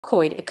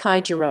Koide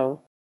Ichijūrō.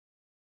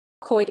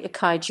 Koide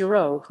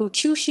Ichijūrō, who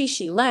Chu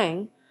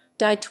Lang,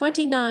 died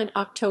 29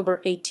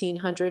 October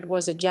 1800,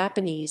 was a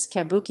Japanese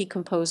kabuki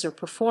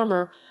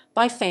composer-performer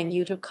by Fang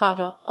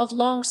uta-kata of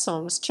long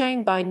songs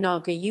sang by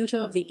naga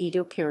yuta of the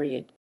Edo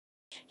period.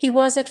 He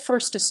was at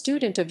first a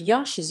student of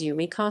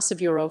Yoshizumi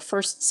Kosaburo,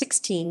 first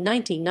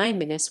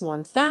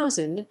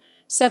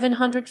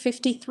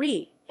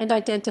 1699–1753, and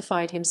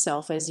identified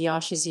himself as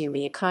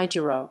Yoshizumi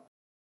Ichijuro.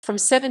 From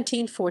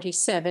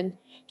 1747,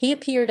 he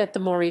appeared at the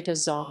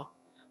Morita-za,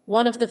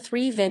 one of the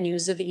three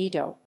venues of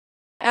Edo.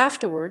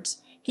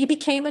 Afterwards, he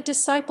became a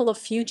disciple of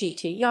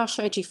Fujita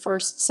Yoshiji,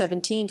 first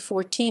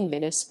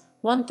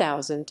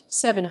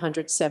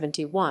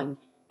 1714–1771,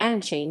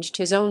 and changed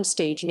his own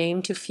stage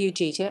name to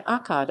Fujita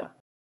Okada.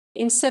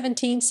 In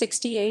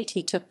 1768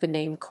 he took the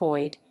name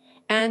Koide,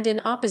 and in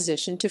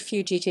opposition to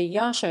Fujita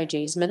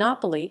Yoshiji's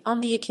monopoly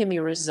on the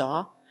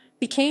Ichimura-za,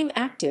 became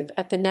active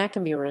at the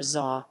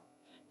Nakamura-za,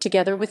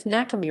 together with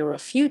Nakamura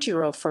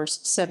Fujiro,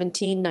 first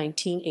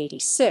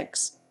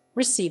 1719–86,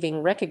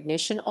 receiving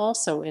recognition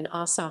also in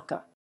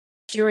Osaka.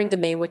 During the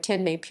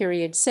Meiwa-Tenmei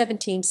period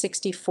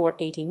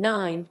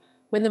 1764–89,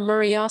 when the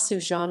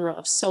meriyasu genre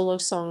of solo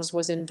songs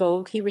was in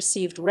vogue, he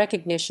received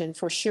recognition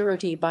for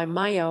shirotae by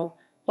Mayo,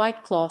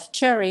 White Cloth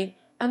Cherry,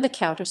 and the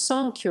kouta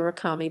song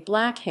Kurokami,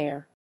 Black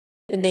Hair.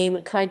 The name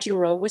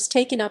Ichijūrō was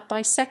taken up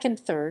by second,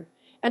 third,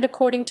 and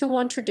according to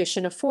one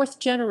tradition, a fourth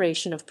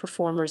generation of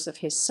performers of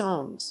his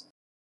songs.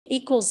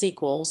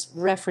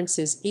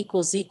 References ==